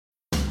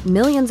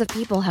Millions of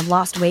people have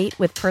lost weight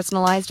with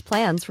personalized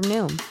plans from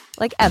Noom.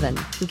 Like Evan,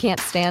 who can't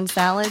stand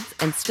salads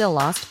and still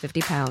lost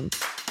 50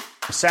 pounds.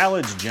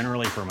 Salads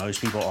generally for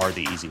most people are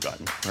the easy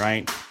button,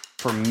 right?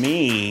 For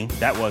me,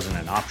 that wasn't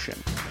an option.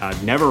 I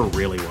never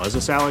really was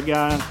a salad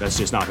guy. That's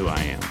just not who I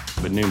am.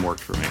 But Noom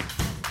worked for me.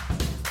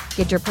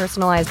 Get your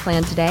personalized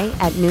plan today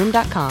at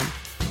Noom.com.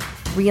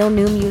 Real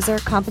Noom user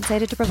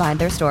compensated to provide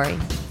their story.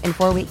 In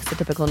 4 weeks, the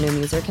typical Noom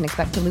user can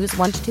expect to lose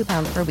 1 to 2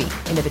 pounds per week.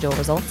 Individual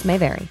results may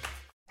vary.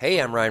 Hey,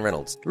 I'm Ryan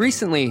Reynolds.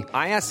 Recently,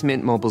 I asked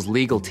Mint Mobile's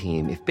legal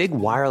team if big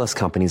wireless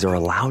companies are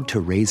allowed to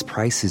raise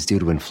prices due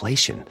to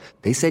inflation.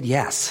 They said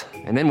yes.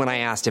 And then when I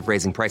asked if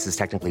raising prices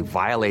technically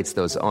violates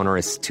those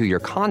onerous 2-year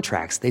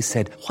contracts, they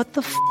said, "What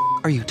the f***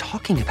 are you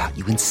talking about,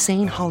 you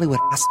insane Hollywood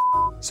ass?"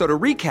 So to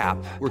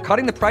recap, we're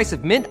cutting the price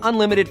of Mint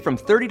Unlimited from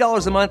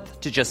 $30 a month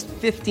to just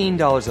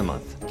 $15 a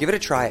month. Give it a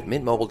try at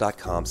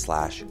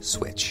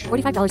mintmobile.com/switch.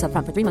 $45 up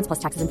front for 3 months plus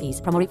taxes and fees.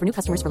 Promo rate for new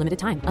customers for limited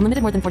time.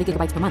 Unlimited more than 40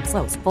 gigabytes per month.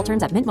 Slows full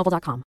terms at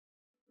mintmobile.com.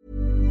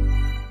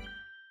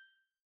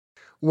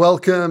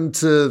 Welcome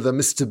to the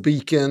Mr.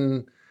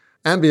 Beacon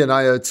Ambient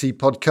IoT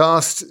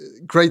podcast.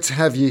 Great to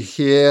have you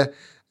here.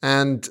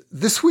 And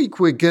this week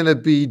we're going to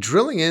be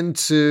drilling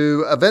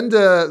into a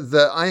vendor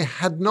that I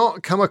had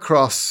not come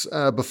across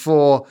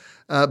before,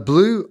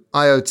 Blue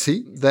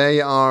IoT.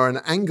 They are an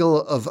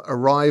angle of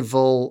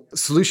arrival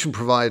solution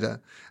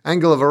provider.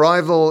 Angle of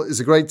arrival is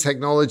a great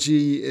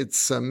technology.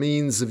 It's a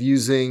means of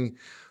using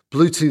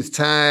Bluetooth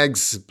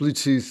tags,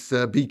 Bluetooth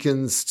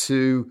beacons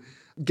to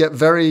get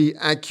very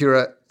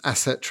accurate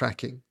asset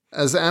tracking.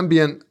 As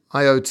ambient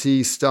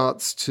IoT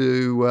starts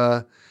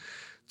to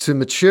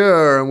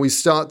mature and we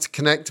start to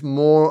connect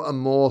more and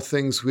more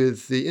things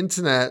with the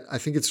internet, I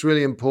think it's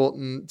really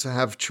important to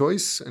have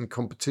choice and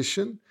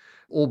competition.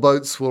 All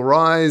boats will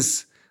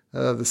rise.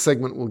 The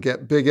segment will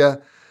get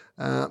bigger.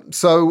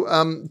 So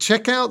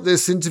check out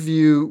this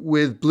interview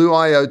with Blue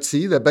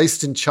IoT. They're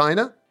based in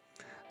China,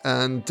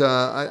 and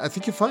I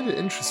think you'll find it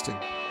interesting.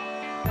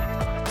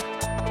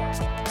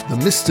 The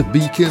Mr.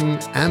 Beacon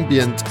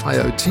Ambient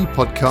IoT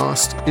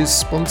podcast is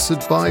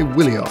sponsored by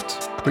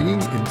Wiliot,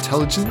 bringing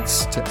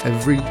intelligence to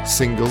every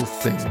single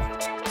thing.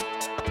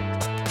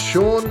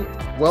 Sean,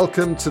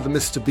 welcome to the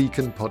Mr.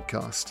 Beacon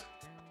podcast.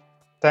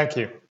 Thank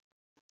you.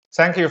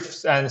 Thank you,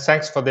 and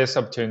thanks for this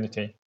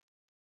opportunity.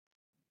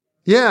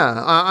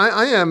 Yeah,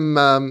 I am.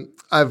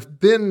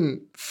 I've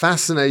been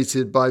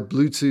fascinated by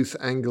Bluetooth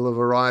angle of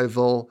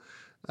arrival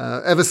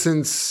ever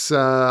since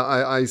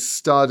I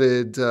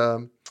started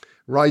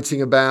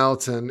writing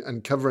about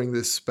and covering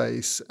this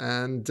space.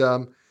 And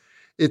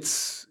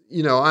it's,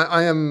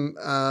 I am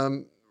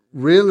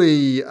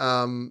really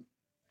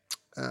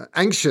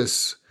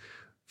anxious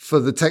for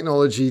the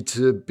technology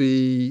to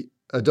be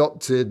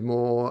adopted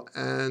more.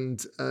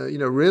 And,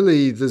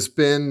 really there's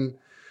been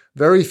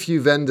very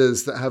few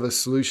vendors that have a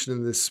solution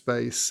in this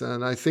space.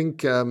 And I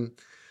think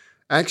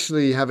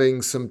actually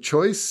having some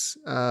choice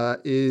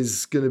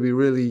is going to be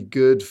really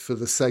good for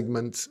the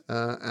segment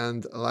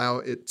and allow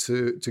it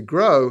to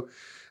grow.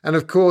 And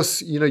of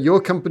course, your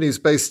company is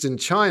based in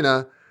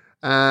China.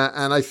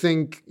 And I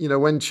think,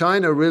 when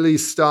China really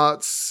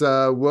starts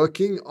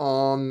working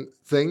on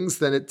things,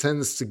 then it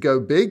tends to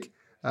go big.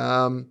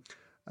 And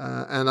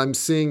I'm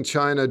seeing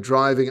China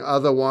driving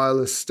other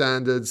wireless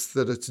standards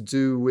that are to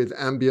do with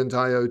ambient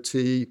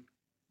IoT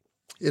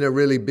in a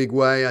really big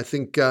way. I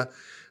think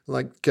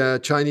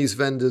Chinese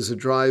vendors are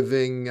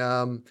driving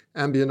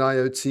ambient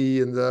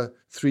IoT in the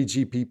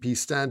 3GPP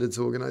standards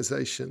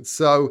organization.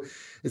 So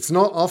it's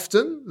not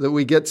often that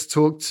we get to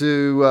talk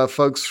to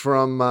folks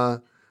from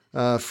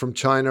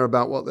China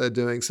about what they're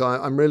doing. So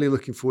I'm really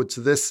looking forward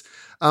to this.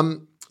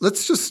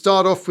 Let's just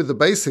start off with the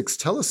basics.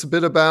 Tell us a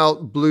bit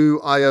about Blue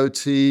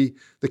IoT,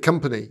 the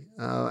company.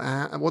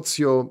 What's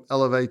your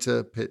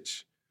elevator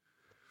pitch?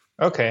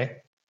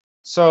 Okay.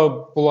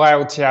 So Blue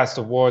IoT, as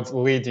the world's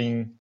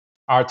leading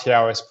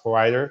RTLS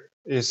provider,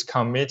 is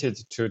committed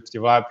to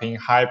developing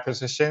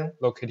high-precision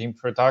locating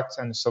products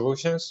and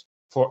solutions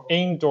for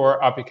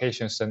indoor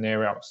application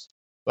scenarios,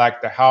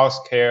 like the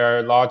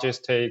healthcare,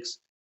 logistics,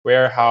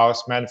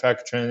 warehouse,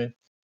 manufacturing,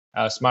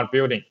 smart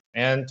building.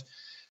 And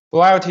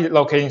Blue IoT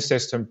locating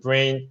system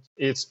bring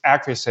its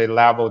accuracy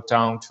level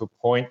down to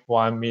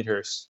 0.1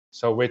 meters,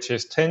 so which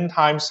is 10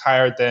 times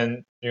higher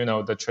than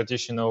the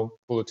traditional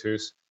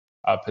Bluetooth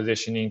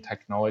positioning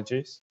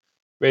technologies.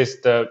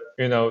 With the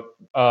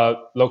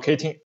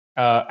locating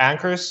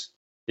anchors,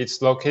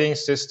 its locating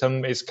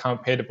system is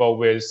compatible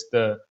with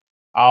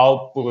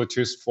all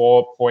Bluetooth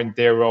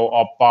 4.0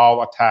 or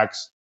above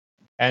attacks,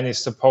 and it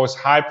supports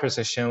high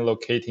precision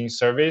locating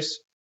service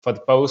for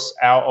both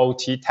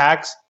LOT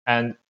tags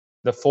and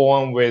the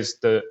phone with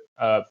the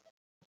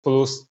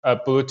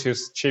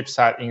Bluetooth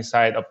chipset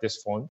inside of this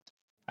phone.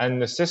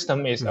 And the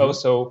system is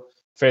also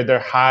further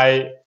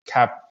high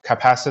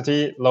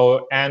capacity,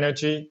 low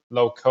energy,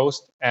 low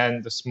cost,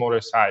 and the smaller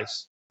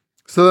size.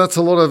 So that's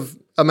a lot of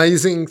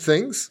amazing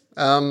things.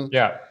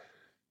 Yeah.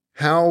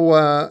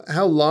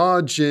 How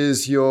large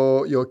is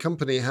your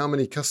company? How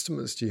many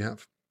customers do you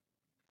have?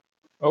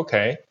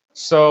 Okay.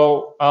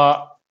 So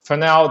for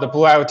now, the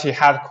Blue IoT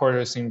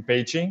headquarters in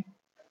Beijing,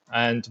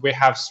 and we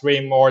have three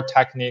more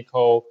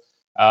technical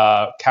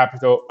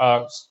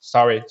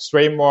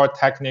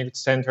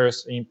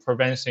centers in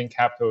provincial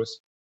capitals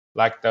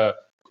like the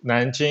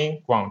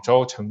Nanjing,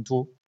 Guangzhou,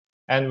 Chengdu.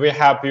 And we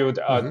have built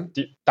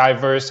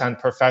diverse and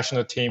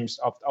professional teams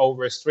of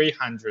over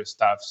 300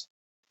 staffs.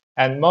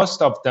 And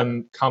most of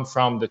them come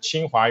from the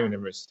Tsinghua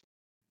University.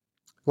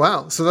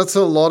 Wow. So that's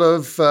a lot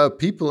of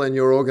people in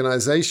your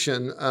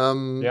organization.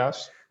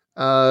 Yes.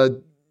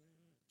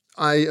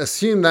 I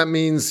assume that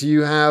means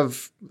you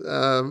have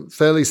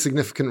fairly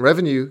significant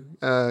revenue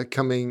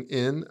coming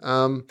in.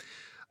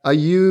 Are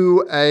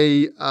you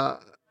a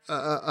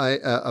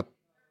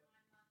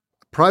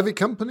private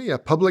company, a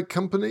public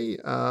company?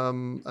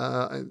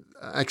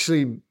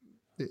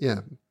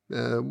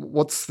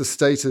 What's the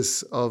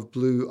status of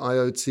Blue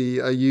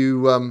IoT? Are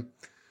you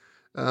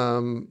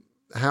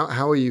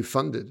how are you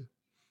funded?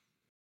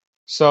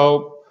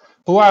 So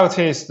Blue IoT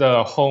is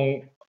the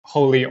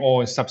wholly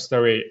owned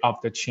subsidiary of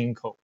the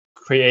Chinko,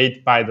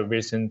 created by the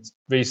recent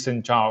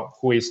Zhao,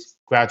 who is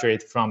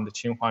graduate from the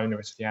Tsinghua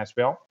University as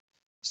well.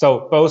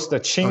 So both the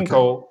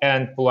Chinko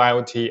and Blue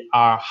IoT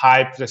are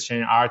high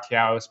precision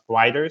RTLS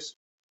providers,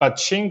 but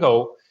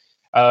Chinko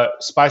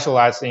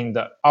specializes in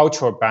the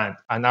ultra band,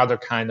 another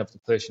kind of the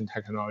precision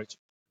technology.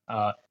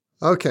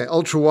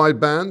 Ultra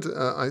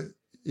wideband.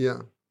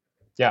 Yeah.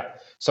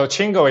 So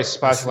Chinko is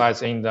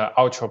specialized in the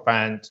ultra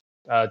band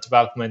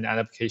development and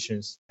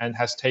applications, and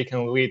has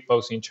taken lead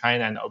both in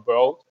China and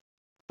abroad.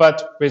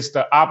 But with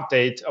the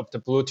update of the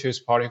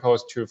Bluetooth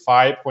protocols to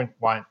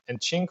 5.1, and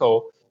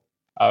Chinko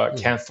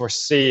can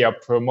foresee a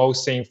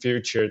promising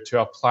future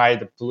to apply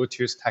the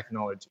Bluetooth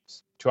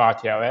technologies to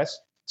RTLS.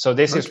 So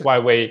this is why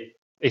we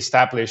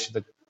established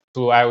the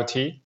Blue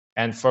IoT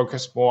and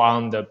focus more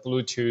on the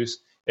Bluetooth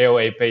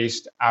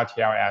AOA-based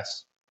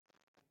RTLS.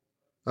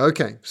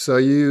 Okay, so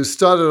you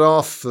started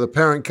off, the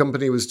parent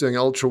company was doing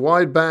ultra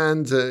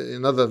wideband,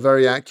 another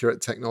very accurate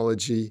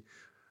technology.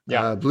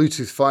 Yeah.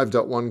 Bluetooth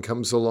 5.1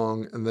 comes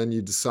along, and then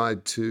you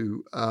decide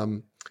to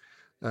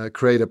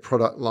create a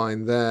product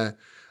line there.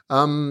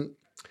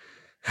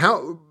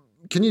 How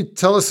can you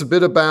tell us a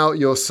bit about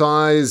your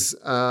size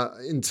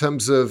in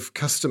terms of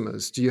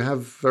customers? Do you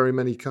have very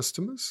many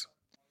customers?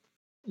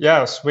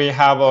 Yes, we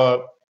have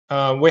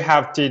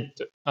did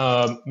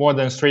more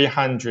than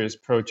 300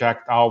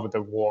 projects all over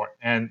the world,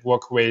 and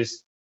work with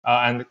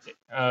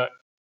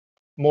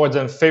more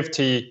than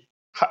 50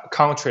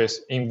 countries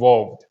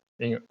involved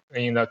in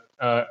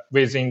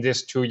within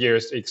this 2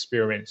 years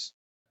experience.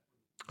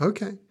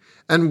 Okay.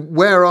 And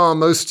where are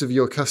most of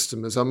your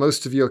customers? Are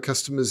most of your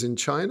customers in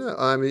China?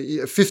 I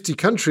mean, 50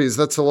 countries,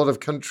 that's a lot of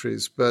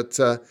countries, but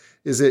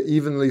is it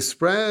evenly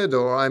spread?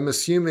 Or I'm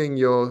assuming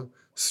your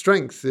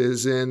strength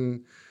is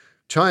in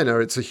China.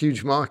 It's a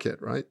huge market,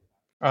 right?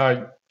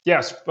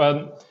 Yes,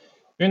 but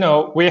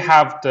we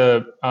have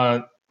the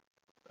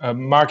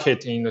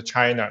market in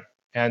China,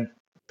 and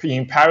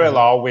in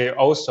parallel, we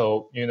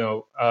also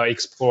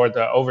explore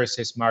the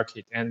overseas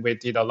market, and we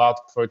did a lot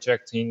of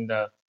projects in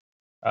the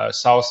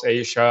South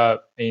Asia,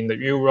 in the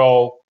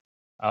Euro,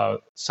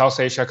 South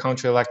Asia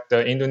country like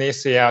the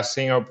Indonesia,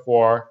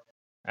 Singapore,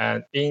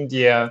 and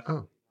India.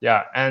 Oh.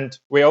 Yeah, and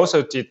we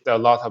also did a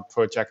lot of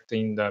projects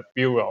in the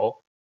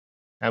Bureau,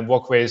 and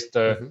work with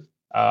the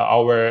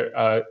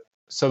our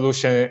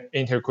solution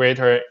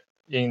integrator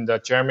in the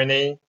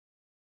Germany,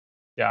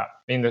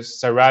 in the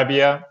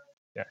Sarabia,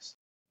 yes.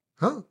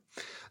 Huh.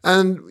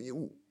 And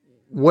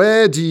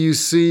where do you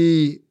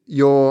see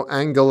your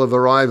angle of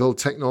arrival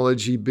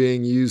technology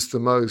being used the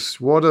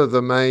most? What are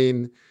the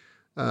main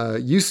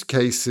use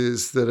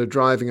cases that are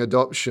driving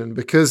adoption?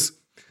 Because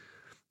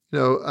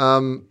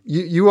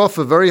you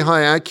offer very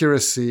high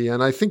accuracy,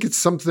 and I think it's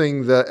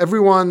something that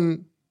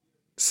everyone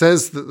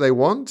says that they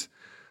want.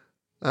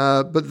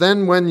 But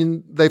then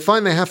when they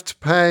find they have to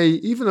pay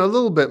even a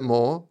little bit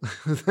more,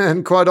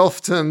 then quite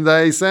often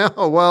they say,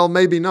 oh, well,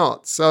 maybe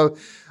not. So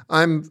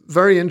I'm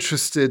very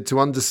interested to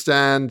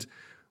understand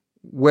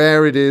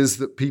where it is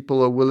that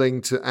people are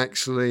willing to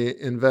actually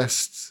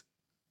invest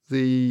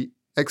the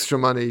extra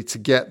money to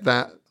get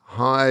that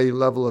high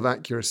level of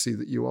accuracy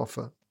that you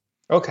offer.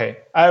 Okay,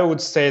 I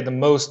would say the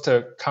most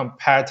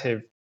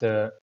competitive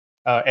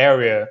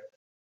area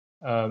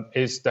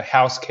is the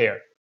healthcare.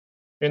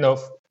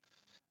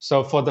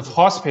 So for the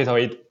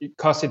hospital,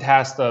 because it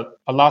has a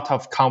lot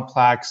of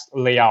complex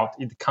layout,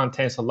 it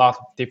contains a lot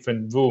of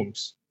different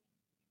rooms.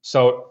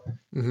 So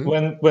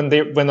when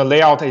the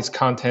layout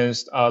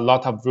contains a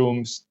lot of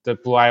rooms, the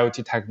Blue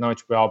IoT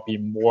technology will be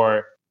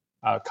more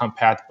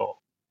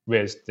compatible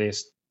with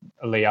this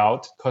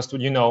layout. Because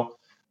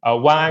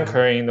one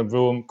anchor in the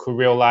room could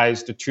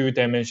realize the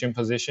 2-dimension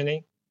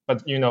positioning,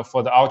 but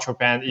for the ultra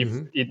band, if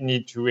it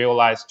need to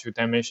realize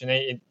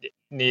 2-dimensioning, it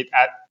need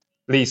at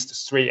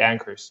least 3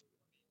 anchors.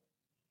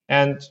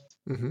 And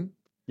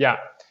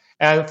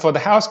and for the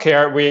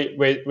healthcare,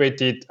 we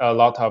did a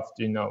lot of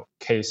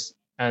case.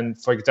 And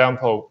for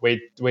example,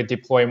 we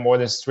deploy more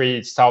than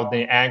 3,000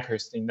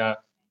 anchors in the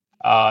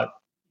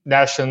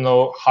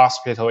National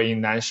Hospital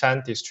in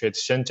Nanshan District,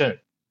 Shenzhen.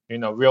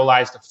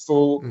 realize the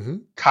full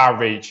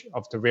coverage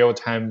of the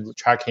real-time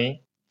tracking.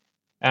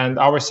 And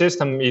our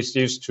system is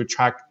used to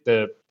track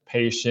the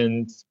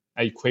patient,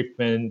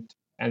 equipment,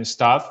 and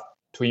stuff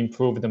to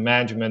improve the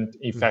management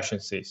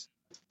efficiencies.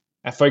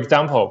 And for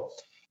example,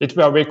 it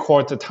will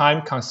record the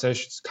time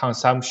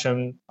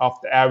consumption of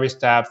every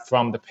step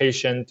from the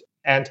patient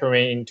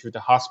entering into the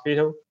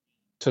hospital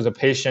to the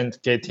patient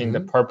getting the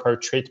proper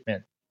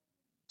treatment.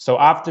 So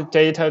after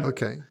data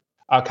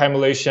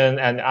accumulation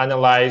and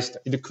analyzed,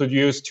 it could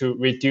use to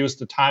reduce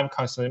the time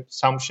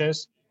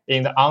consumptions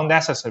in the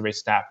unnecessary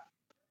step,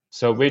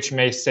 so which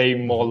may save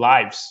more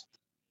lives.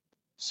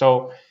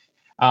 So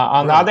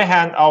on the other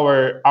hand,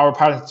 our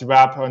product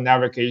developed a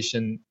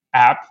navigation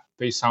app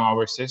based on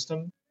our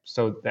system.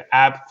 So the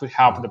app could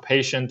help the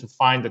patient to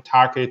find the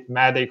target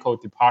medical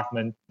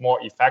department more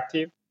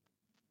effective.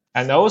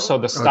 And also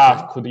the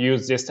staff could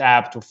use this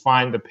app to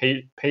find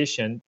the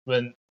patient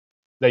when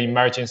the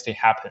emergency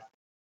happened.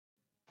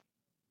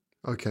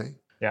 Okay.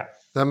 Yeah.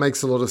 That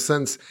makes a lot of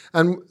sense.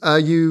 And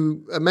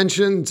you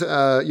mentioned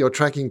you're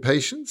tracking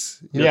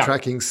patients, you're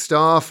tracking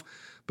staff,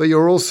 but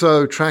you're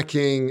also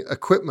tracking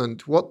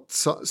equipment. What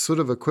sort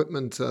of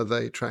equipment are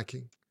they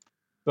tracking?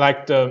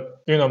 Like the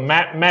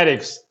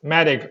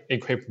medic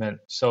equipment.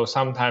 So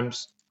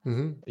sometimes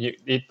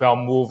it will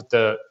move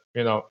the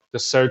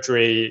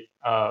surgery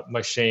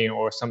machine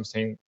or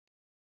something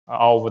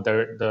over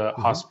the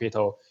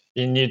hospital.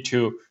 You need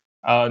to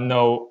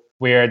know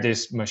where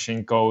this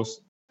machine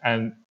goes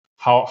and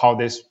how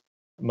this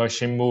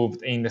machine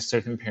moved in a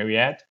certain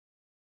period.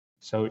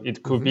 So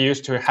it could be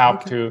used to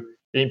help to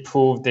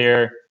improve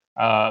their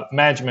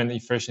management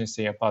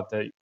efficiency about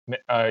the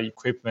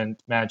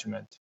equipment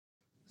management.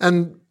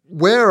 And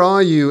where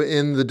are you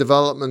in the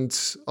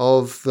development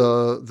of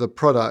the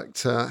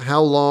product?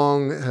 How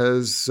long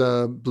has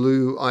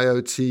Blue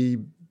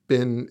IoT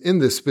been in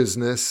this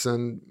business,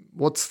 and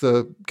what's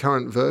the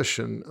current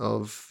version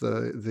of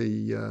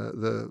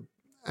the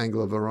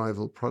angle of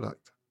arrival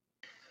product?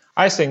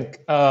 I think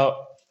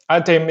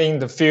I'm in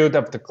the field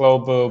of the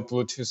global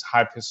Bluetooth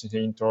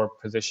high-precision indoor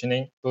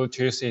positioning.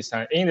 Bluetooth is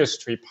an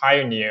industry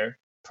pioneer,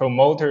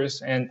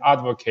 promoters, and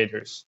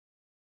advocates.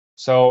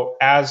 So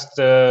as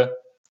the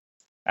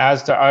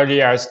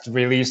earliest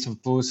release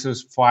of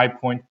Bluetooth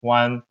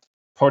 5.1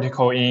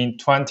 protocol in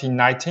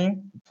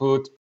 2019,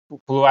 Blue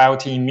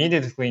IoT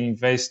immediately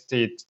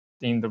invested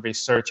in the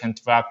research and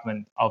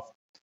development of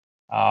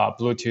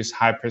Bluetooth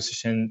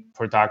high-precision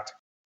product.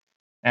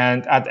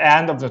 And at the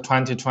end of the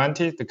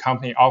 2020, the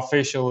company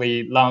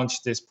officially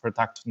launched this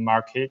product to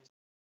market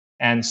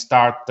and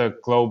start the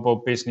global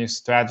business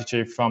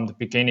strategy from the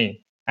beginning.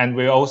 And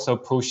we also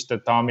pushed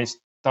the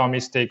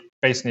domestic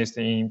business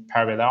in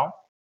parallel.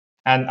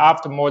 And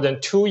after more than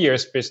 2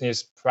 years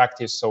business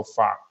practice so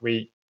far,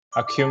 we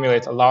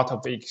accumulate a lot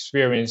of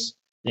experience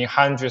in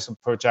hundreds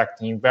of projects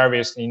in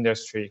various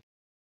industries.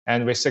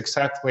 And we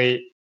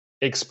successfully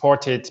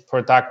exported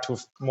product to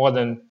more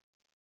than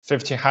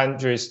 15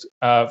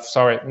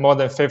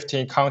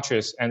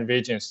 countries and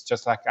regions,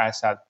 just like I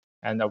said,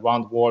 and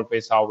around the world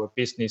with our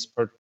business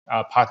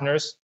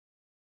partners.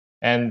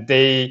 And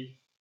they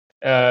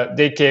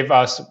gave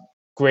us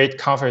great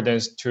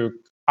confidence to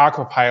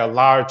occupy a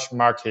large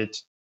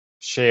market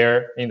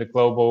share in the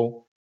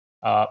global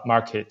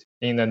market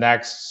in the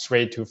next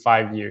 3 to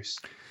 5 years.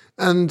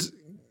 And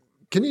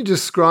can you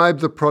describe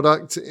the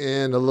product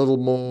in a little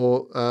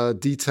more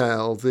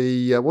detail?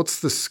 What's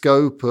the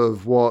scope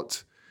of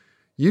what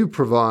you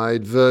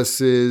provide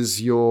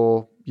versus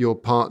your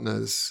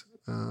partners,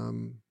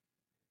 the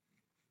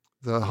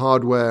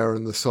hardware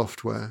and the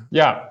software?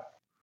 Yeah.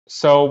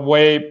 So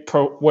we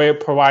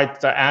provide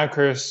the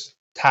anchors,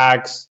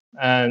 tags,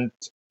 and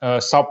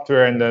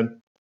software and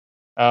then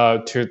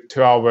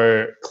to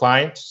our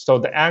client. So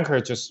the anchor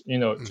just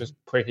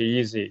pretty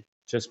easy.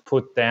 Just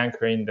put the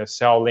anchor in the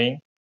cell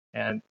link,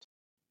 and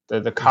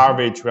the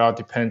coverage will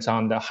depends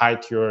on the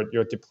height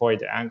you deploy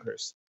the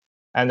anchors.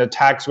 And the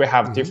tags, we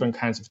have different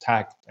kinds of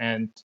tag,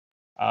 and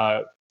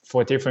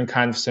for different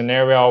kinds of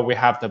scenario, we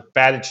have the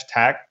badge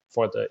tag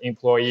for the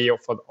employee or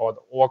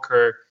the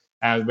worker,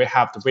 and we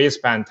have the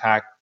waistband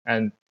tag,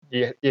 and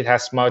it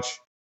has much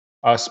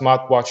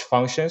smartwatch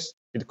functions.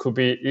 It could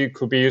be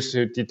used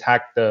to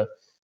detect the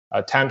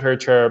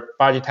temperature,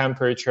 body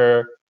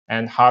temperature,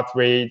 and heart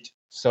rate.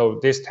 So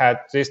this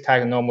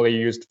tag normally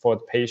used for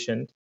the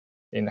patient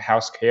in the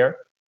healthcare.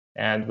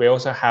 And we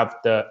also have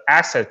the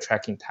asset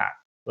tracking tag,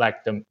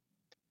 like the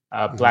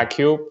black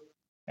cube,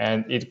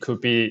 and it could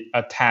be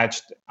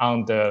attached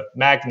on the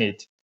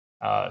magnet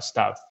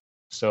stuff.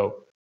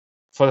 So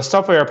for the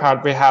software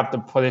part, we have the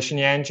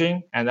positioning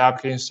engine and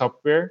application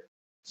software.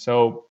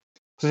 So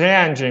positioning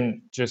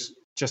engine just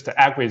the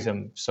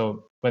algorithm.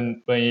 So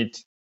when it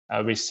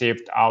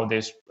received all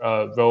this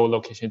raw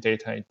location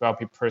data, it will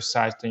be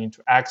processed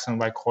into X and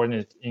Y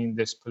coordinate in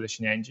this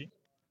positioning engine.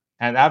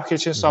 And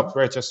application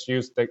software just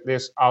use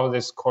all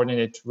this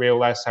coordinate to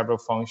realize several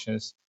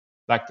functions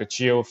like the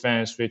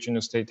geofence,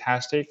 regional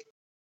statistic,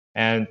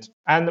 and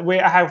we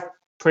have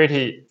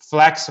pretty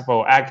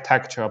flexible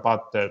architecture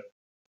about the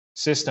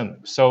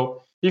system.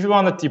 So if you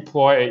want to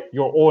deploy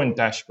your own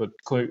dashboard,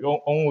 could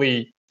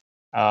only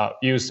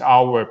use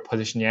our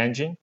positioning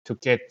engine to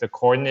get the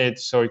coordinate.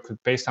 So you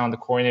could, based on the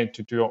coordinate,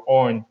 to do your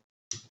own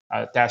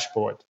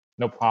dashboard,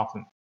 no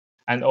problem.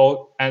 And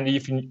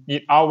if you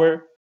need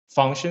our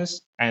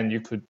functions, and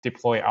you could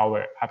deploy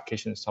our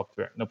application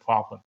software, no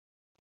problem.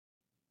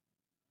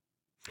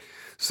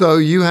 So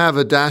you have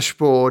a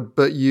dashboard,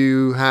 but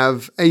you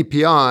have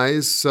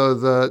APIs so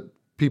that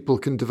people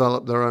can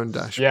develop their own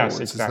dashboards. Yes,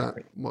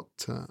 exactly.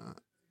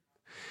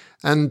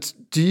 And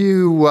do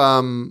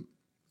you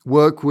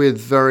work with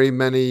very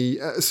many?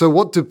 So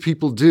what do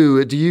people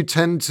do? Do you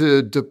tend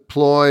to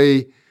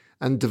deploy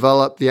and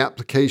develop the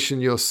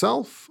application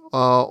yourself,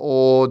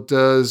 or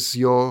does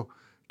your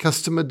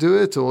customer do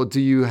it, or do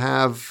you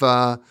have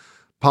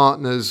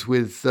partners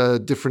with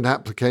different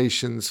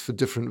applications for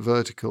different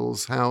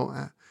verticals?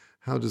 How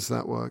does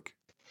that work?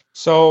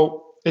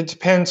 So it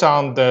depends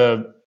on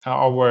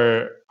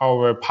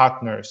our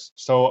partners.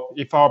 So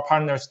if our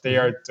partners, they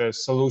are the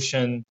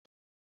solution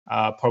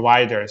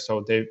provider,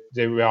 so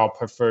they will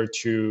prefer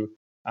to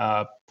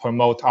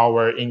promote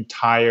our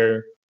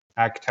entire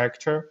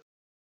architecture.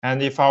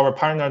 And if our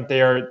partner,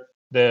 they are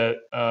the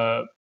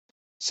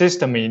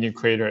system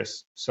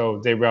integrators, so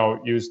they will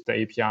use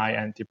the API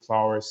and deploy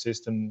our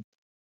system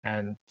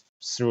and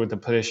through the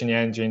positioning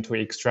engine to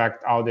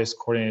extract all this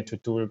coordinate to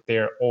do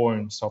their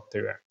own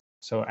software.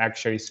 So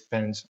actually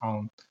spends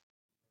on.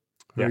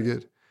 Very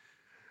good.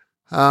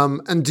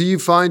 And do you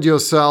find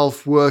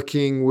yourself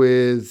working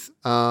with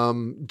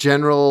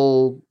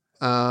general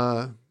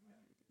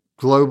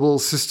global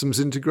systems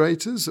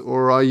integrators,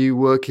 or are you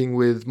working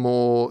with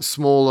more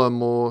smaller,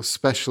 more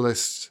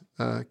specialist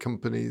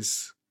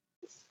companies?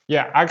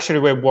 Yeah, actually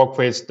we work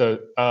with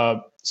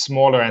the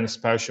smaller and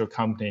special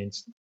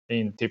companies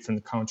in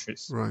different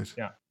countries. Right.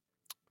 Yeah.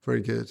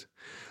 Very good.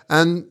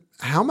 And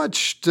how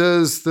much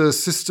does the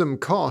system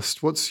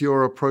cost? What's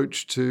your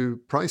approach to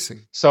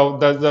pricing? So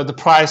the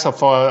price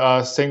of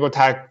a single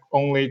tag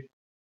only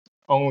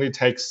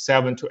takes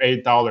 $7 to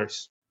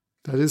 $8.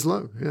 That is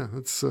low. Yeah,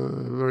 that's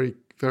very,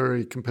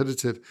 very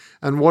competitive.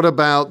 And what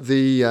about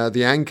the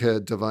Anchor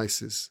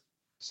devices?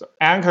 So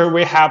Anchor,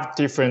 we have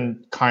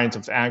different kinds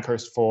of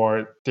anchors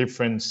for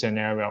different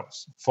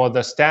scenarios. For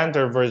the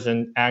standard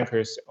version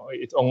anchors,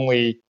 it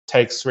only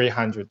takes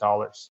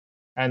 $300.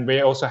 And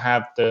we also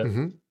have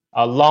the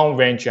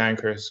long-range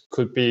anchors,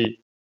 could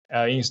be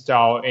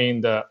installed in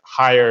the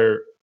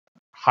higher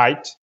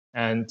height,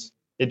 and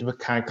it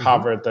can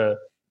cover the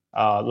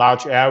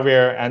large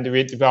area, and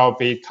it will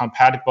be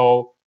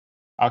compatible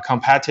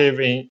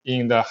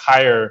in the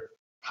higher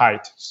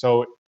height.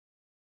 So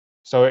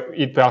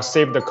it will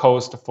save the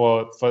cost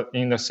for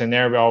in the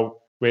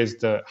scenario with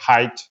the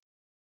height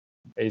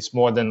is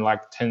more than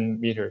like 10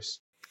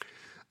 meters.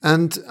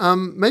 And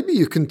maybe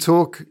you can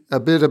talk a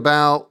bit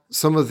about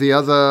some of the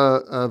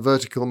other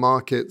vertical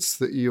markets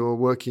that you're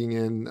working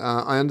in.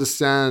 I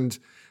understand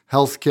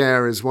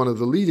healthcare is one of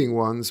the leading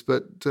ones,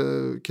 but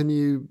can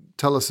you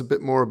tell us a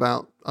bit more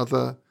about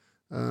other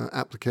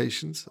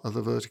applications,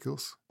 other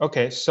verticals?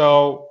 Okay,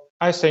 so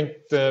I think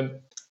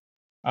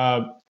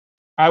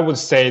I would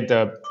say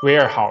the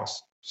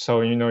warehouse.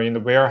 So, in the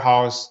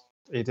warehouse,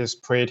 it is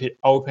pretty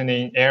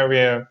opening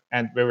area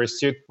and very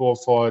suitable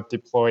for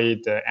deploy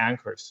the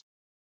anchors.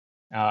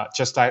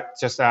 Just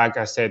like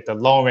I said, the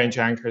long range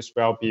anchors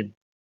will be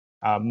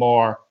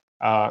more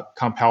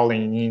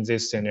compelling in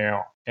this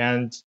scenario.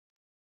 And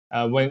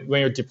when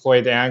you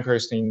deploy the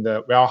anchors in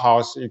the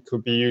warehouse, it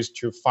could be used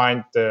to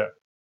find the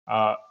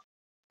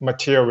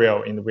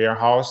material in the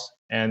warehouse,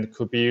 and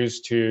could be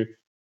used to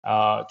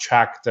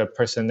track the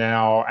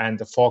personnel and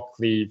the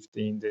forklift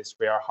in this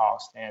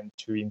warehouse, and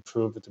to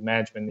improve the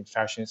management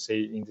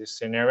efficiency in this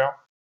scenario.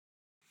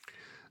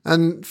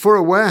 And for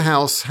a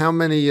warehouse, how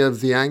many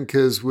of the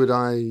anchors would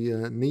I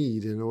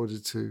need in order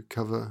to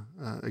cover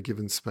a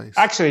given space?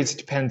 Actually, it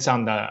depends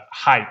on the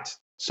height.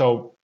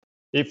 So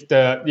if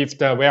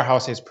the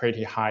warehouse is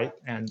pretty high,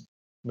 and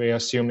we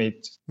assume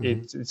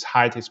its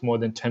height is more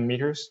than 10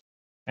 meters,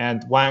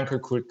 and one anchor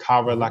could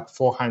cover like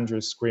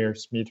 400 square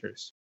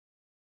meters.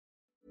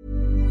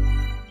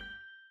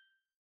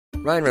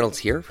 Ryan Reynolds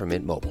here from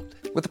Mint Mobile.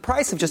 With the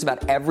price of just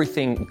about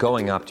everything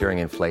going up during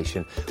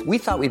inflation, we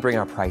thought we'd bring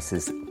our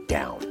prices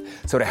down.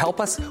 So to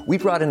help us, we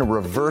brought in a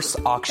reverse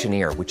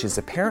auctioneer, which is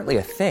apparently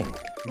a thing.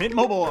 Mint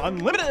Mobile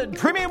Unlimited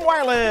Premium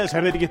Wireless.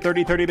 How to get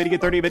 30, 30, bit to get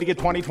 30, bit to get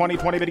 20, 20,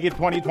 20, bit to get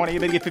 20, 20,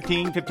 bit to get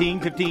 15,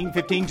 15, 15,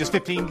 15, just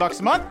 $15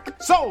 a month?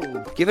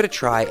 Sold! Give it a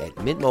try at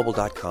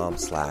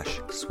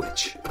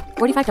mintmobile.com/switch.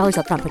 $45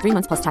 up front for 3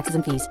 months plus taxes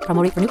and fees.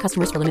 Promo rate for new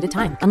customers for limited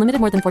time. Unlimited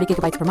more than 40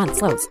 gigabytes per month.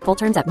 Slows full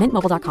terms at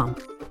mintmobile.com.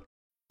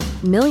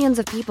 Millions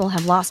of people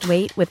have lost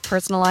weight with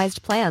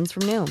personalized plans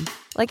from Noom.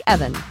 Like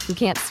Evan, who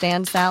can't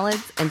stand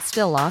salads and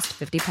still lost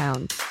 50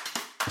 pounds.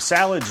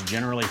 Salads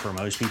generally for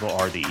most people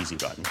are the easy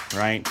button,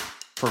 right?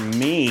 For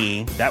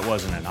me, that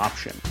wasn't an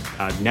option.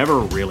 I never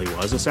really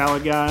was a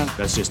salad guy.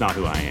 That's just not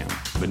who I am.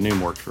 But Noom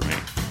worked for me.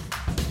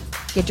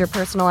 Get your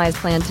personalized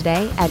plan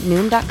today at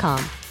Noom.com.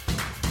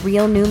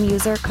 Real Noom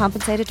user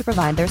compensated to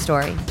provide their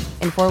story.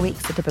 In 4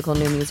 weeks, the typical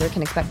Noom user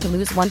can expect to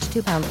lose 1 to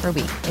 2 pounds per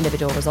week.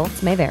 Individual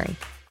results may vary.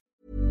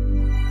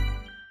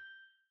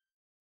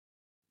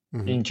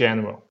 In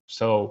general.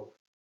 So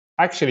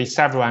actually,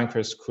 several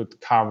anchors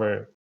could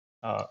cover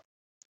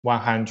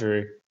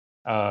 100,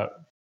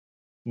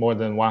 more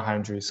than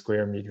 100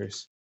 square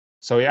meters.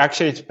 So it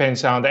actually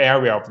depends on the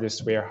area of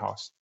this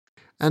warehouse.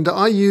 And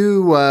are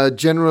you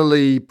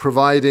generally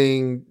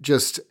providing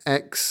just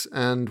X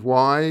and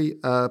Y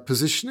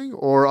positioning,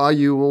 or are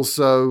you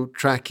also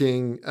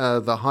tracking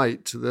the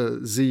height,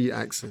 the Z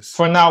axis?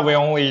 For now, we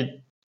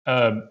only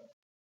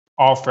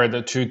offer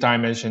the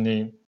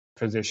two-dimensional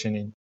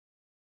positioning.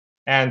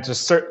 And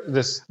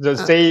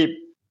the Z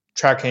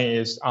tracking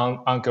is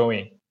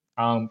ongoing,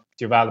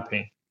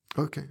 developing.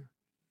 Okay.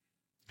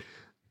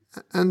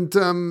 And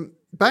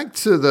back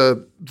to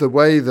the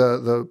way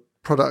the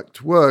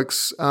product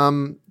works,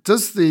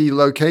 does the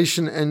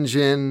location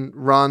engine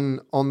run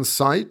on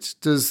site?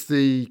 Does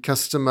the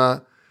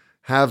customer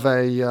have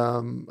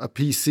a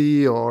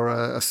PC or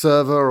a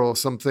server or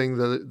something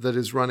that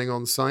is running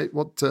on site?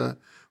 What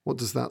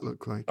does that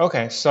look like?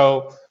 Okay,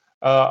 so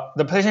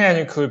the positioning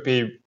engine could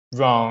be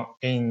run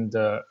in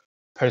the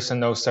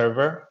personal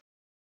server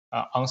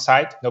on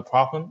site, no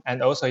problem,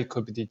 and also it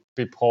could be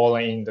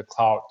deployed in the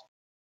cloud.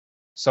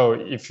 So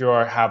if you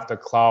have the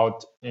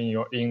cloud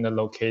in the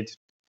locate,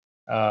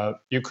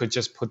 you could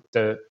just put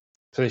the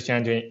position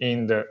engine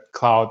in the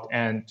cloud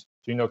and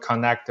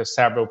connect the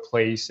several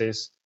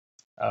places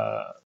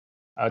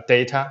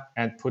data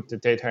and put the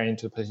data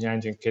into the position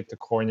engine, get the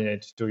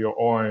coordinate, do your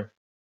own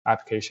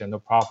application, no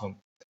problem.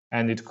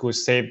 And it could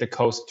save the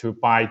cost to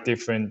buy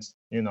different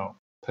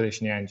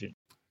positioning engine.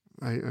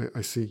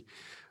 I see.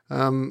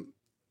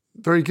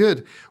 Very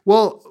good.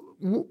 Well,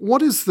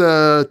 what is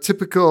the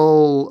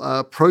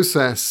typical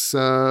process?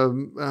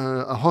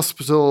 A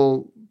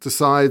hospital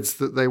decides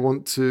that they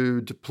want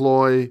to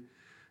deploy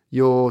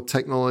your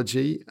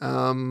technology.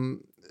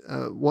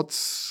 What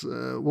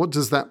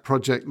does that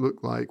project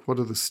look like? What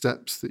are the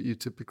steps that you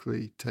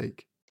typically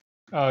take?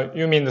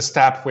 You mean the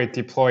step we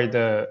deploy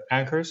the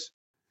anchors?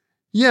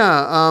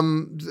 Yeah,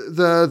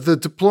 the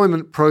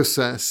deployment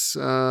process.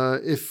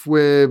 If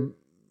we're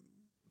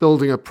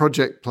building a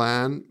project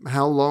plan,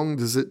 how long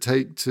does it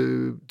take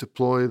to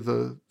deploy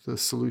the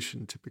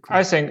solution typically?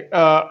 I think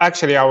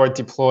actually our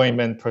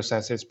deployment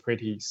process is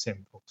pretty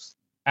simple.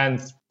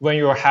 And when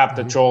you have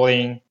the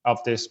drawing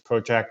of this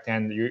project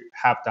and you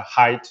have the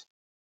height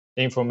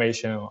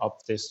information of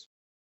this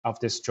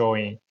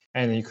drawing,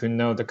 and you could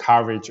know the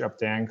coverage of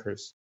the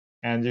anchors,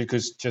 and you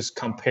could just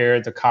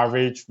compare the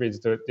coverage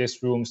with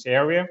this room's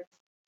area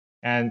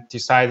and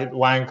decide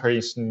one anchor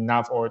is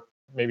enough or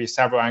maybe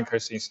several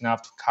anchors is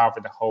enough to cover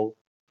the whole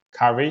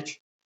coverage.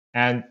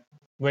 And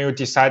when you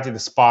decide the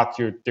spot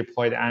you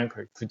deploy the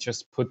anchor, you could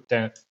just put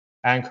the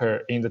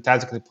anchor in the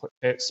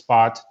designated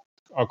spot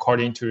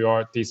according to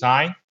your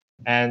design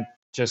and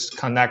just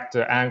connect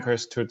the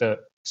anchors to the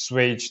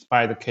switch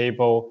by the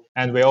cable.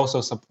 And we also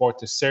support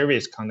the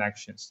series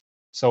connections.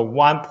 So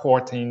one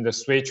port in the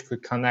switch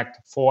could connect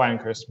 4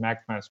 anchors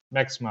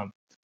maximum.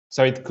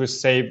 So it could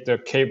save the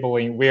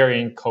cabling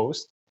wearing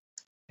cost.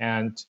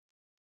 And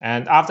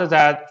after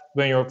that,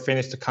 when you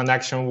finish the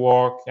connection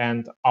work,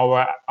 and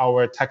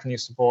our technical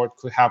support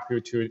could help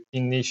you to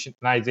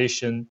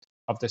initialization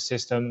of the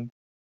system,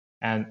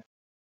 and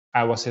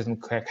our system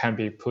can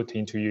be put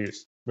into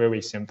use.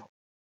 Very simple.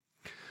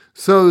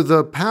 So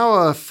the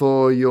power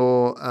for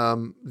your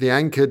the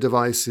anchor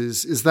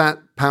devices, is that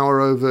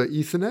power over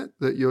Ethernet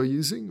that you're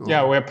using? Or?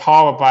 Yeah, we're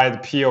powered by the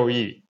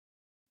PoE.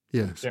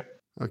 Yes. Yeah.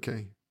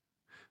 Okay.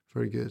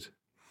 Very good.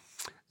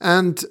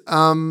 And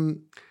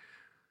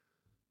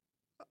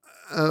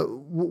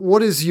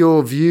what is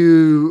your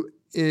view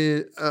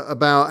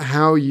about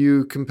how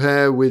you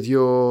compare with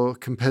your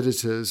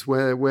competitors?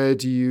 Where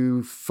do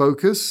you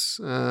focus,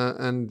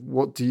 and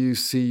what do you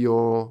see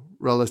your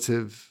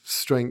relative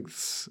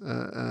strengths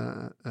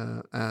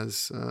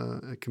as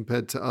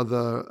compared to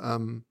other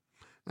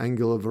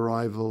angle of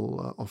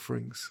arrival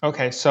offerings?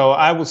 Okay, so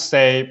I would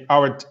say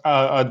our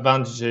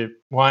advantage,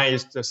 one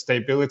is the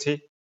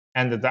stability,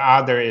 and the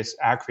other is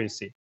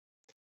accuracy.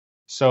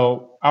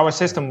 So our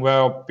system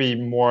will be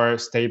more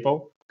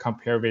stable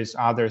compared with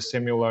other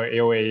similar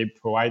AOA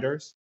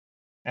providers.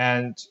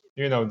 And,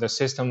 the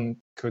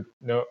system could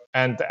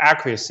and the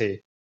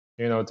accuracy,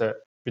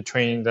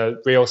 between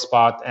the real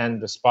spot and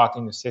the spot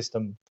in the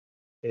system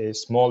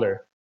is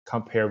smaller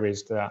compared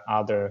with the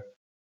other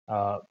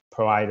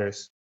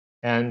providers.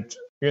 And,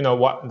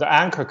 the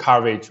anchor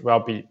coverage will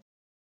be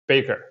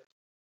bigger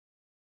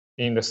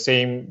in the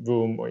same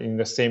room or in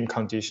the same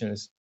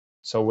conditions.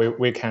 So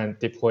we can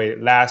deploy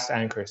less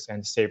anchors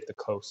and save the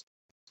cost.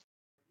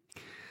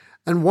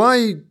 And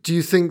why do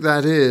you think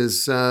that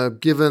is,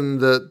 given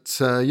that,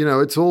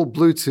 it's all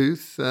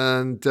Bluetooth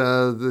and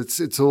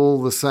it's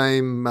all the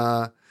same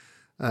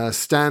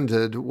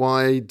standard?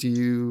 Why do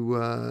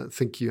you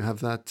think you have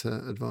that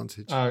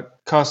advantage?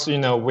 Because,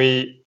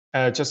 we,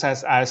 just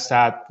as I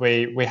said,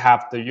 we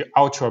have the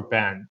ultra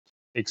band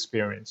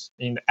experience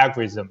in the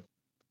algorithm.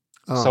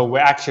 So we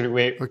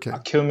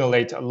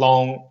accumulate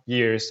long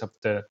years of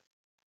the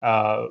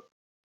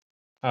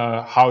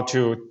how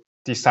to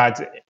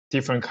decide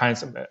different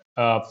kinds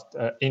of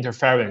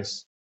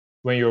interference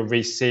when you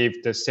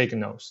receive the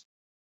signals.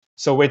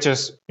 So we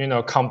just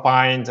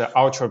combine the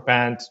ultra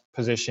band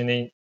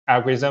positioning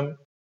algorithm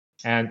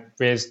and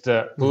with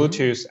the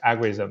Bluetooth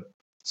algorithm.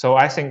 So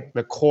I think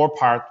the core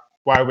part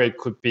why we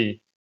could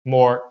be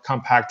more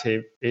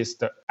compactive is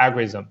the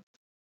algorithm.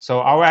 So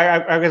our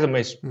algorithm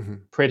is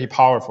pretty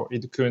powerful.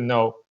 It could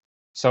know.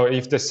 So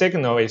if the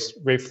signal is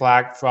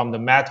reflect from the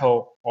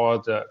metal or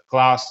the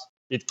glass,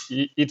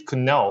 it could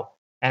know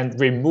and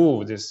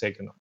remove this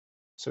signal.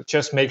 So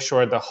just make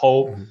sure the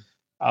whole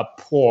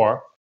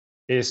pore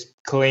is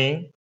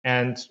clean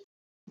and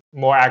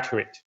more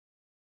accurate.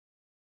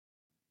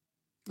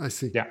 I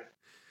see. Yeah.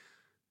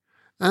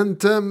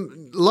 And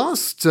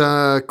last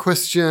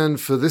question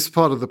for this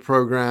part of the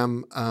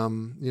program.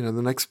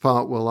 The next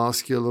part we'll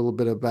ask you a little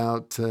bit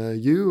about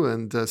you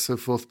and so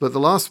forth. But the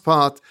last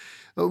part,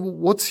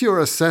 what's your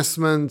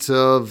assessment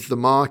of the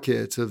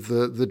market, of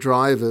the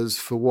drivers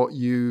for what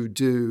you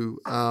do?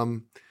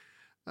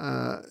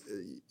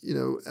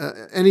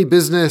 Any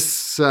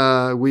business,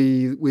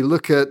 we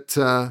look at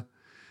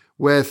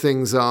where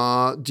things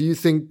are. Do you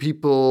think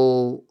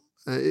people,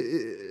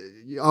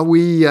 are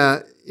we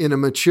in a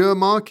mature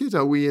market?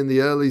 Are we in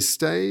the early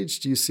stage?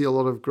 Do you see a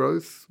lot of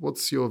growth?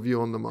 What's your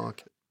view on the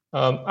market?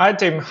 I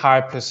think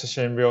high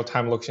precision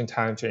real-time location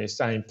intelligence is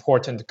an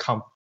important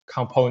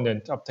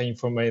component of the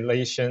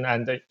information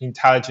and the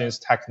intelligence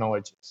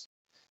technologies.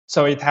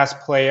 So it has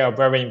played a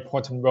very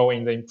important role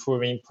in the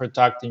improving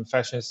product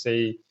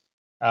efficiency,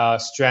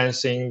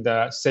 strengthening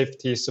the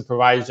safety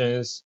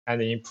supervisions,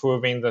 and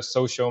improving the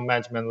social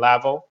management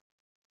level.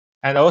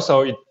 And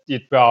also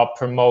it will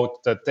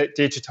promote the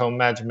digital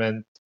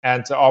management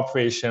and the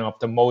operation of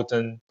the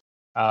modern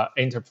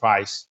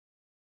enterprise.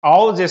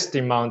 All this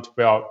demand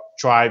will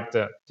drive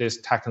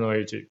this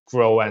technology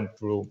grow and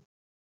bloom.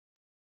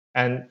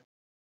 And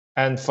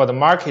for the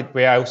market,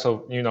 we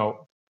also,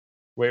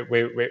 when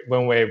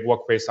we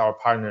work with our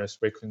partners,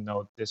 we can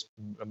know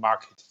the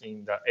market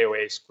in the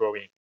area is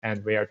growing,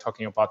 and we are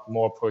talking about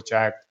more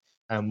projects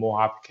and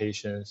more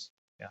applications.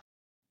 Yeah.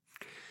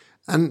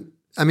 And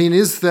I mean,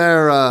 is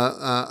there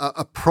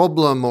a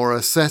problem or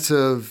a set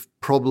of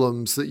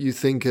problems that you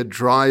think are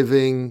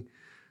driving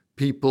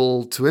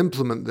people to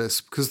implement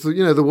this? Because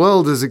the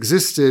world has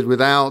existed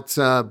without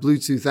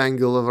Bluetooth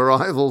angle of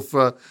arrival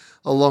for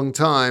a long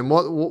time.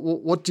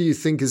 What do you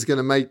think is going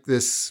to make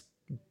this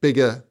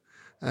bigger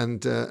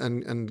and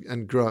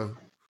grow?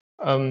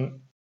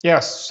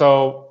 Yes.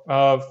 So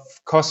of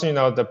course,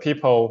 the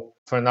people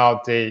for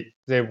now they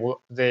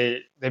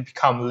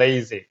become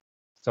lazy.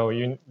 So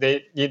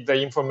they need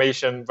the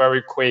information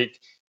very quick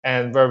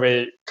and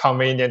very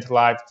convenient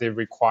life they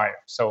require.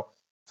 So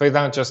for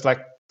example, just like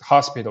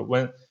hospital,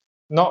 when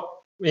not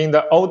in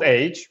the old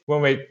age,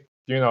 when we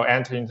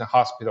enter into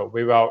hospital,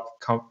 we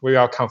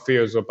are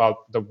confused about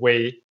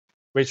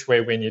which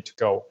way we need to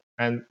go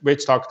and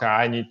which doctor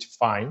I need to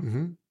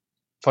find.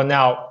 For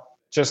now,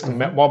 just the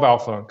mobile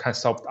phone can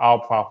solve our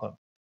problem.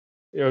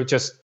 You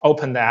just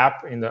open the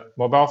app in the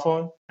mobile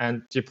phone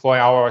and deploy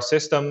our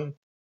system,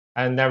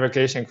 and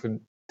navigation could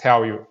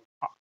tell you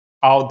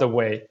all the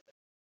way,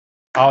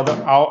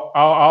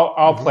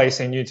 all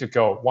place you need to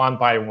go one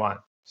by one.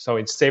 So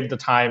it saves the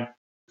time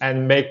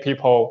and make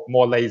people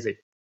more lazy.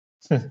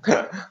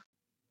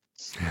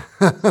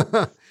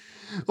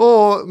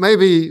 Or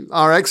maybe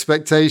our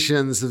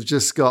expectations have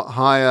just got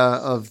higher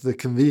of the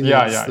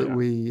convenience that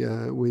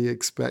we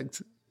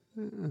expect.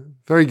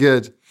 Very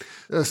good.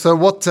 So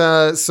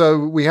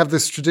we have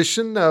this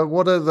tradition.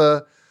 What are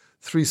the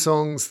 3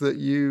 songs that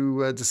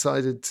you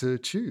decided to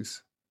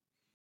choose?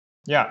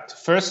 Yeah, the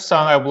first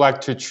song I would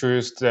like to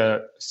choose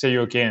the "See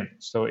You Again."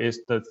 So it's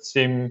the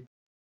theme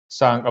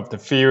song of the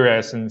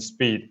Furious and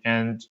Speed,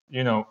 and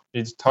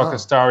it talks a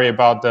story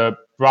about the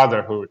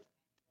brotherhood.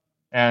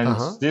 And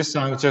this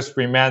song just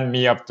reminds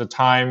me of the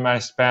time I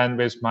spent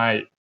with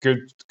my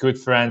good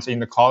friends in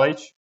the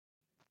college.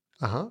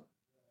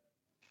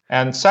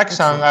 And second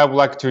song, I would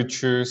like to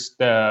choose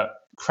the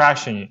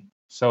Crashing.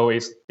 So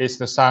it's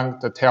the song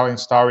the telling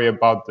story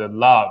about the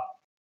love.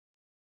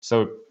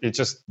 So it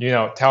just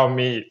tell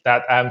me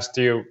that I'm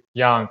still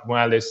young when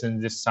I listen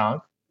to this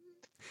song.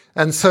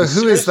 And so,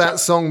 who is that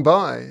song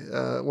by?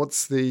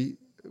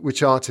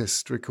 Which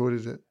artist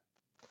recorded it?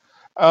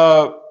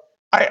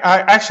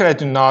 I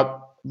do not.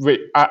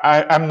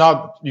 I'm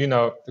not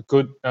the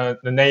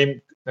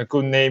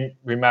good name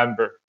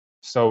remember.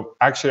 So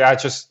actually, I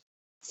just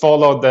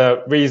follow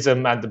the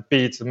rhythm and the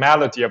beat, the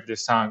melody of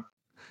this song.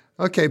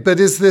 Okay, but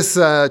is this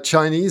a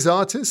Chinese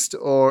artist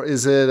or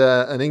is it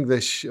an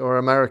English or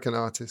American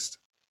artist?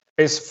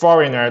 It's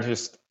foreign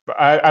artist. But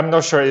I'm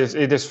not sure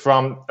it is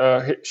from.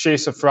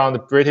 She's from the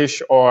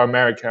British or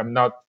America. I'm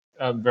not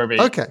very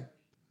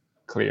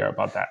clear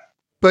about that.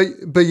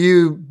 But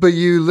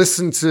you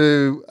listen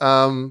to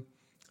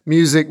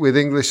music with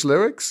English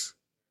lyrics?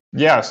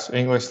 Yes,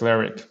 English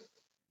lyric.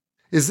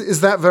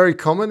 Is that very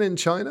common in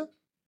China?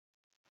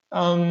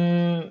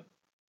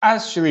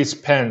 Actually, it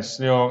depends.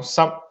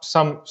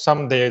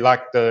 Some they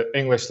like the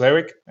English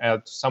lyric,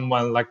 and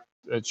someone like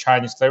the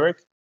Chinese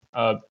lyric.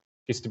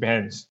 It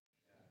depends.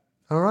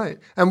 All right.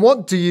 And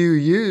what do you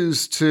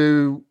use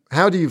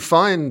how do you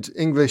find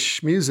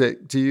English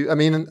music? Here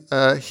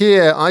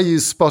I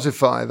use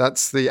Spotify.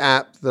 That's the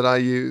app that I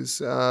use.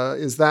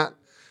 Is that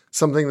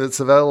something that's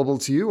available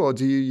to you, or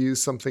do you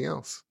use something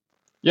else?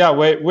 Yeah,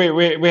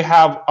 we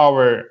have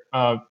our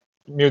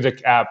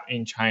music app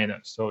in China,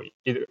 so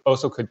it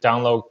also could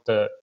download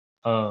the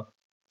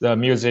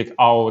music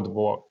all over the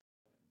world.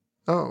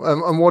 Oh,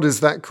 and what is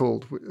that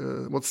called?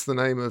 What's the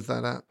name of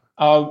that app?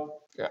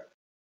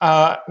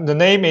 The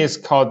name is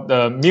called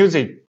the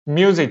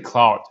Music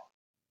Cloud.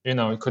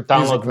 You could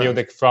download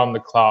music from the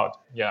cloud.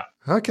 Yeah.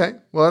 Okay.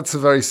 Well, that's a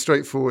very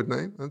straightforward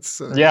name.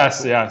 That's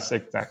yes,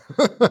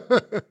 exactly.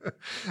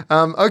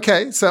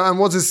 Okay. So, and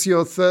what is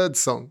your third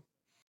song?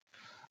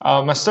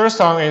 My third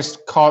song is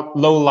called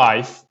Low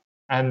Life,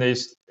 and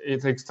it's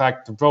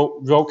like the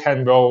rock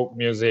and roll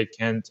music,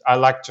 and I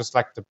like just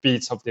like the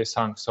beats of this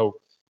song. So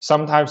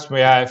sometimes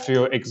when I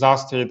feel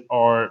exhausted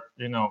or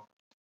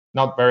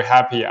not very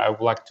happy, I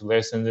would like to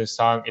listen to this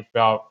song. It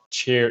will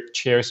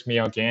cheers me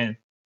again.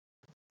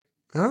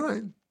 All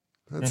right,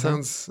 that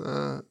sounds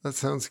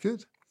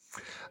good.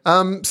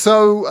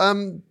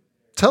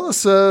 Tell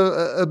us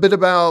a bit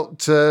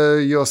about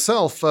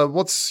yourself.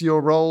 What's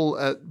your role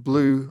at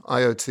Blue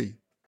IoT?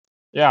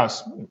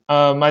 Yes,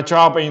 my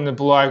job in the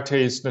Blue IoT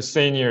is the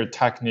senior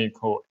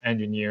technical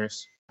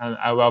engineers, and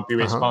I will be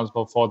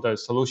responsible for the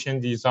solution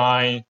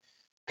design,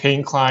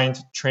 paying client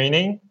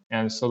training,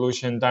 and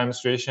solution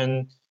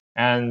demonstration,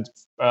 and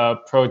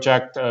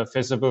project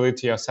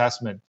feasibility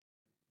assessment.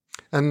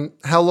 And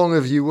how long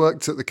have you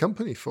worked at the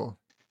company for?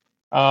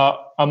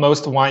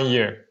 Almost 1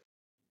 year.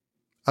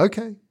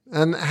 Okay.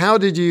 And how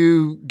did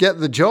you get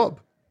the job?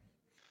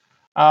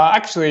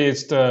 Actually,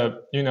 it's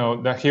the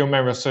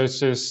human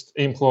resources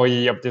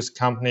employee of this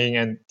company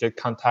and get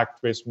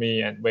contact with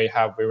me, and we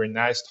have very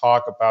nice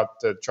talk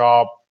about the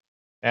job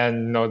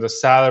and the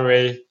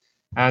salary,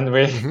 and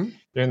we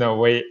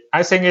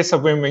I think it's a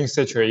win-win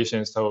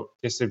situation. So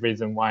this is the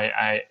reason why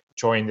I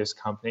joined this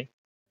company.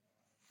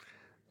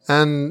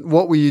 And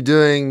what were you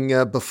doing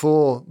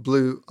before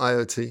Blue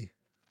IoT?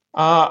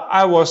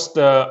 I was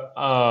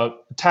the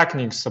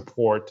technical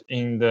support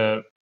in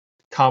the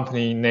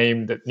company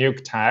named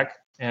NukeTech,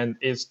 and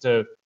it's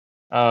the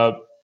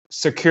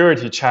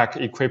security check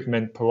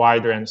equipment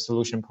provider and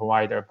solution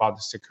provider about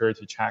the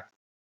security check.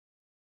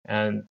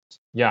 And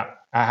yeah,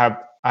 I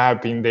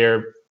have been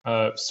there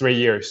 3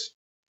 years.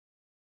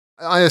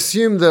 I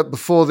assume that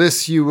before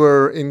this you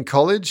were in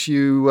college.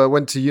 You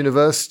went to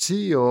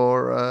university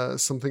or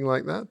something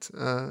like that.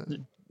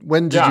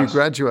 When did you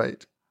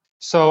graduate?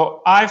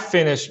 So I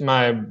finished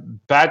my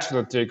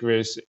bachelor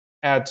degrees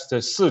at the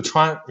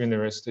Sichuan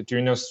University. Do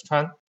you know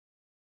Sichuan?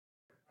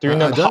 Do you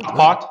know the hot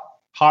pot?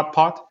 Hot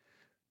pot?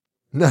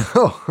 No.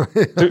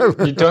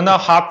 You don't know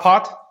hot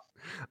pot?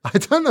 I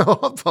don't know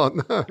hot pot,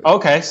 no.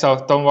 Okay,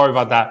 so don't worry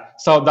about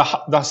that. So the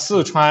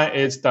Sichuan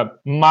is the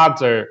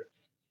mother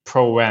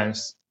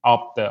province of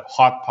the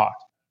hot pot.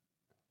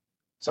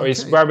 So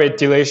it's very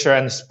delicious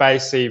and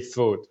spicy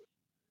food.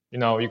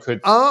 You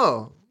could...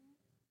 Oh,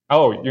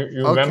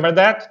 you remember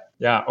that?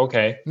 Yeah,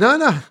 okay. No.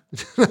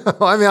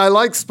 I mean, I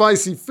like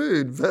spicy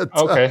food, but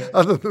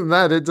other than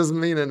that, it doesn't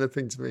mean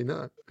anything to me,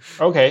 no.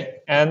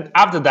 Okay, and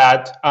after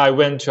that, I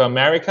went to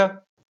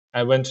America.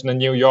 I went to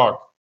New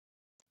York,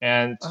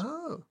 and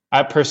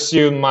I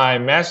pursued my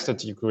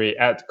master's degree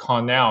at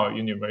Cornell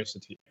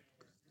University.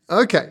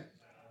 Okay.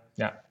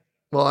 Yeah.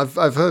 Well,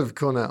 I've heard of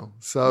Cornell.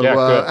 So,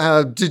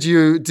 did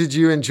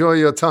you enjoy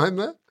your time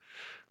there?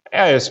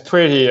 Yeah, it's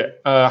pretty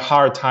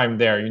hard time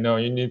there. You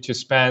need to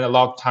spend a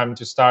lot of time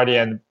to study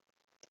and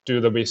do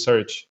the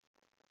research.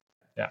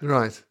 Yeah.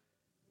 Right.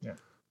 Yeah.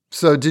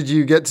 So, did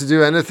you get to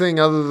do anything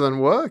other than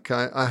work?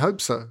 I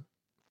hope so.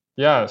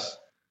 Yes.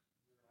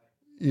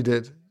 You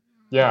did.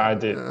 Yeah, I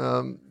did.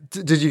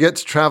 Did you get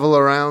to travel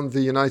around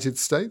the United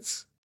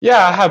States?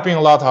 Yeah, I have been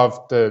a lot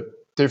of the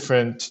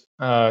different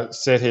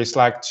cities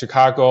like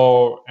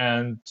Chicago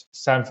and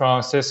San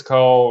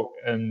Francisco,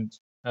 and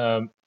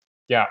I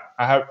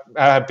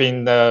have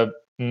been a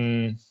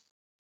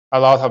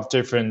lot of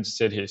different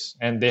cities,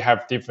 and they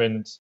have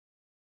different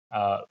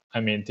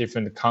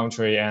different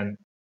country and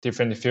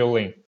different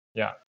feeling.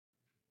 Yeah.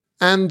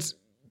 And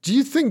do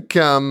you think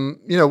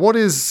what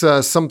is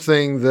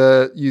something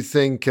that you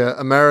think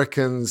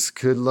Americans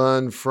could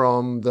learn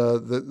from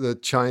the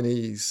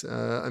Chinese?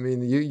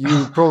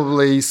 You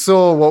probably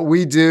saw what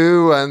we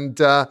do, and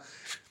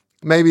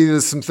maybe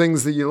there's some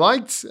things that you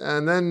liked,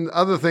 and then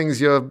other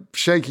things you're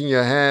shaking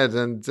your head.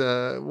 And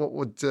what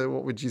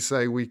would you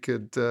say we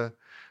could?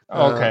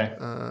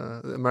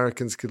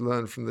 Americans could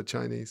learn from the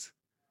Chinese.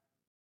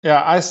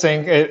 Yeah, I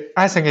think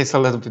it's a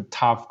little bit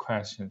tough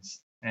questions,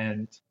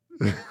 and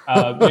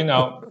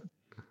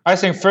I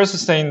think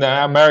first thing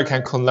that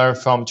American could learn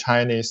from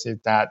Chinese is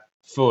that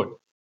food.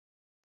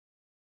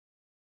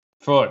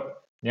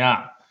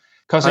 Yeah,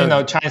 Because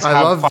Chinese I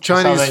have love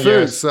Chinese food,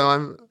 years. so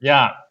I'm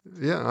Yeah.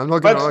 I'm not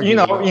going to argue.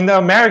 But in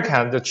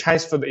America, the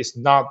Chinese food is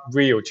not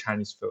real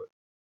Chinese food.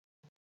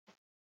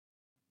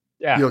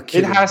 Yeah, You're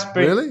kidding. It has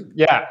been. Really?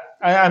 Yeah,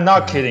 I'm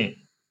not kidding.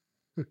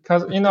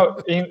 Because in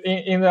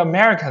the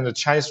American, the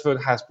Chinese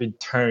food has been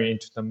turned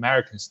into the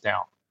American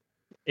style.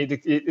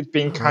 It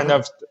been kind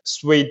of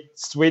sweet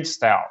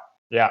style.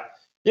 Yeah.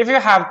 If you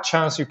have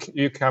chance,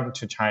 you come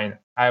to China.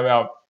 I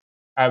will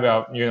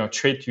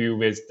treat you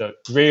with the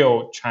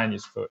real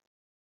Chinese food.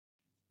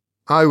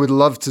 I would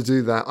love to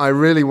do that. I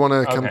really want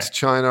to come to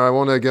China. I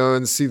want to go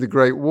and see the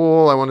Great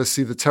Wall. I want to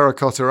see the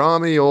Terracotta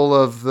Army, all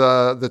of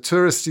the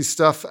touristy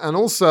stuff, and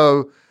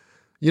also,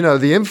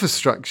 the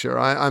infrastructure.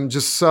 I'm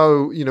just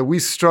so, we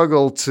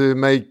struggle to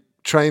make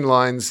train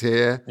lines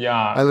here. Yeah.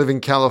 I live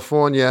in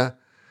California,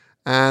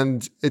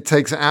 and it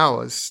takes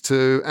hours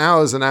and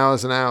hours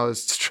and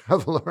hours to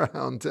travel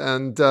around.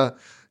 And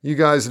you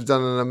guys have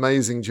done an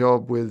amazing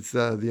job with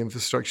the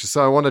infrastructure.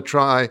 So I want to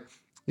try,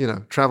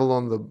 travel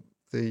on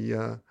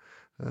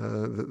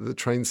the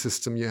train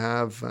system you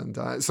have.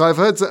 And so I've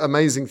heard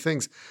amazing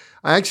things.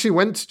 I actually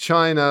went to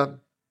China,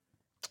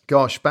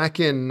 back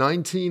in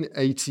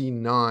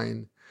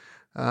 1989.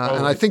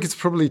 And I think it's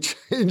probably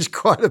changed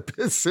quite a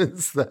bit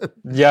since then.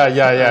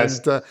 Yeah.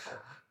 And,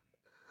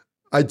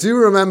 I do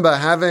remember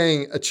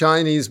having a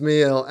Chinese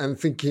meal and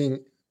thinking,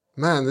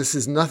 man, this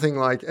is nothing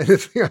like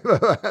anything I've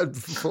ever had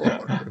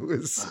before. It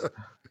was,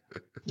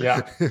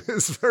 it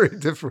was very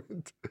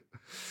different.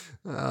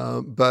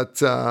 But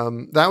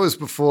that was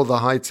before the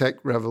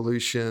high-tech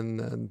revolution.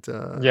 And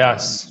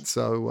yes.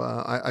 So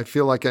I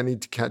feel like I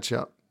need to catch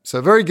up. So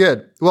very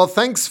good. Well,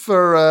 thanks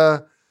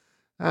for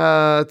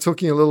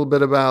talking a little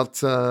bit about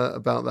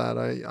that.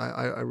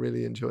 I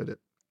really enjoyed it.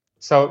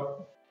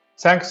 So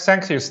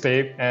thanks you,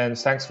 Steve, and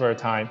thanks for your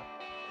time.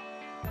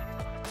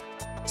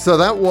 So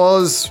that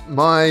was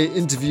my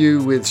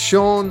interview with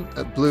Sean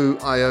at Blue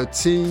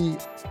IoT.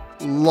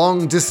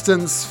 Long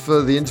distance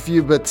for the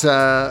interview, but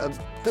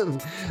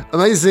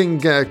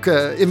amazing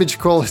image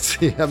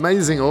quality,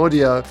 amazing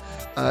audio.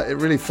 It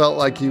really felt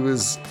like he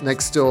was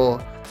next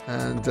door.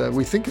 And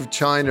we think of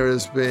China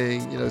as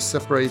being,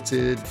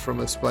 separated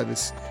from us by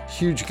this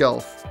huge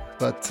gulf.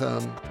 But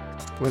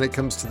when it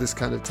comes to this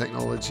kind of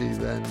technology,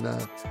 then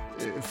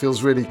it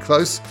feels really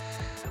close.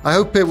 I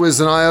hope it was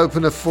an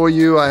eye-opener for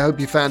you. I hope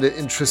you found it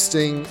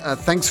interesting.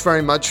 Thanks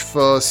very much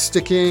for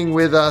sticking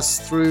with us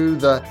through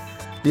the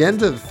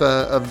end of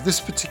this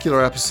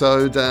particular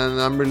episode.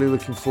 And I'm really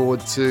looking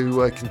forward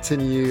to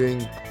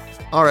continuing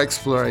our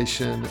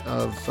exploration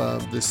of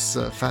this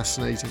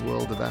fascinating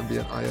world of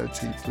ambient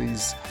IoT.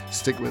 Please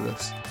stick with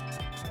us.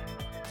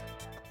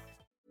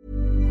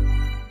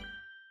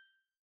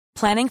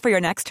 Planning for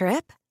your next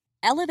trip?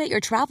 Elevate your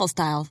travel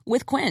style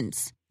with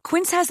Quince.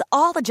 Quince has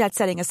all the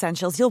jet-setting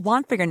essentials you'll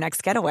want for your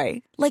next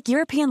getaway, like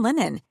European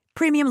linen,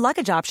 premium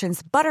luggage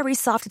options, buttery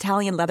soft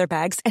Italian leather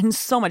bags, and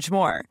so much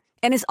more.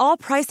 And is all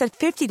priced at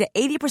 50 to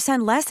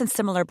 80% less than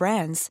similar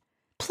brands.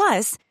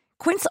 Plus,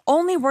 Quince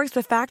only works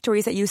with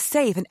factories that use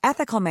safe and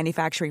ethical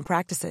manufacturing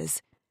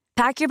practices.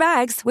 Pack your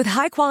bags with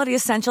high-quality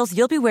essentials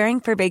you'll be wearing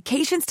for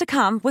vacations to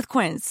come with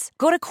Quince.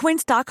 Go to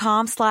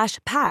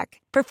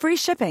quince.com/pack for free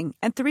shipping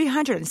and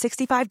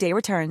 365-day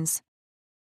returns.